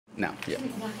No. Yeah.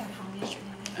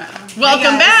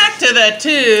 Welcome back to the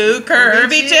two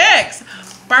Curvy Chicks.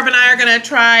 Barb and I are going to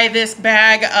try this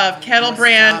bag of Kettle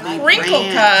brand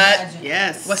Krinkle Cut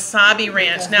Wasabi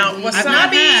Ranch. Now,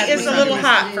 wasabi is a little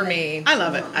hot for me. I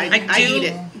love it. I eat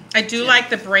it. I do like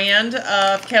the brand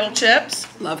of Kettle chips.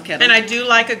 Love Kettle. And I do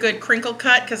like a good crinkle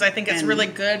cut because I think it's really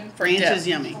good for Ranch dip. is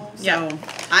yummy. So Yeah.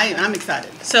 I'm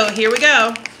excited. So here we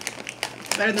go.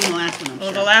 Better than the last one, I'm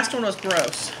sure. The last one was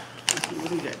gross. It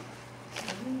wasn't good.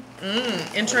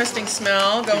 Interesting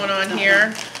smell going on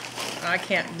here. I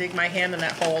can't dig my hand in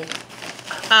that hole.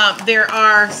 There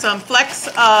are some flecks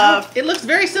of... It looks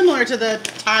very similar to the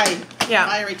Thai,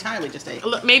 fiery Thai we just ate.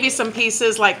 Maybe some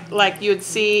pieces like you'd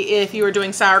see if you were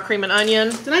doing sour cream and onion.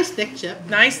 It's a nice thick chip.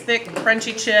 Nice, thick,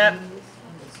 crunchy chip.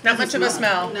 Not much of a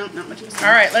smell. No, not much of a smell.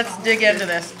 All right, let's dig into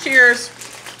this. Cheers.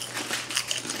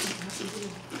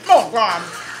 Oh, God.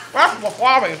 That's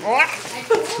wasabi.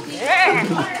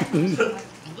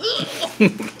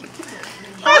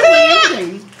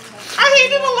 I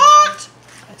hate it a lot.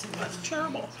 That's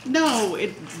terrible. No,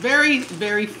 it's very,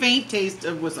 very faint taste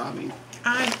of wasabi.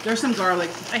 There's some garlic.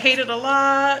 I hate it a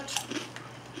lot.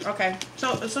 Okay,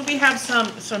 so we have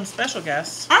some special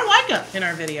guests. I like it. In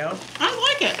our video.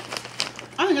 I like it.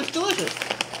 I think it's delicious.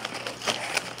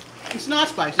 It's not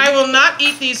spicy. I will not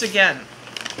eat these again.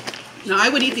 No, I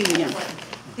would eat these again.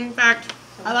 In fact,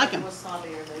 I like them.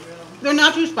 They're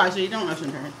not too spicy. You don't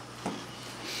listen to it.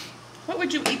 What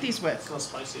would you eat these with? It's not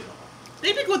spicy at all.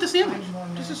 They'd be good with a sandwich.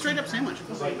 Just a straight up sandwich.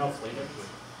 There's like no flavor to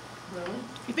it.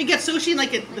 If you get sushi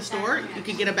like at the store, you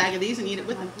could get a bag of these and eat it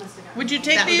with them. Would you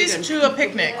take That would be these good. to a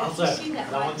picnic? How's that?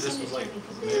 That one just was like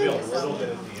maybe a little bit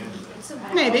at the end.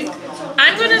 Maybe.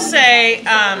 I'm going to say,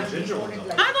 Ginger one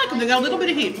though. I like them. They got a little bit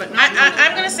of heat, but not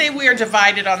I'm going to say we are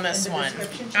divided on this one.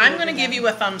 I'm going to give you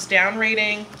a thumbs down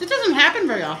rating. It doesn't happen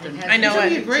very often. I know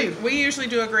Usually it. we agree. We usually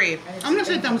do agree. I'm going to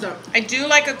say thumbs up. I do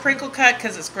like a crinkle cut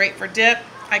because it's great for dip.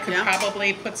 I could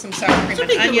probably put some sour cream would and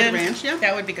be good with onion. ranch, yeah.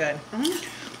 That would be good.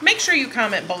 Make sure you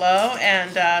comment below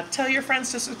and tell your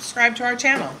friends to subscribe to our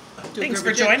channel. Thanks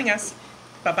for joining us.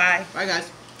 Bye-bye. Bye,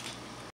 guys.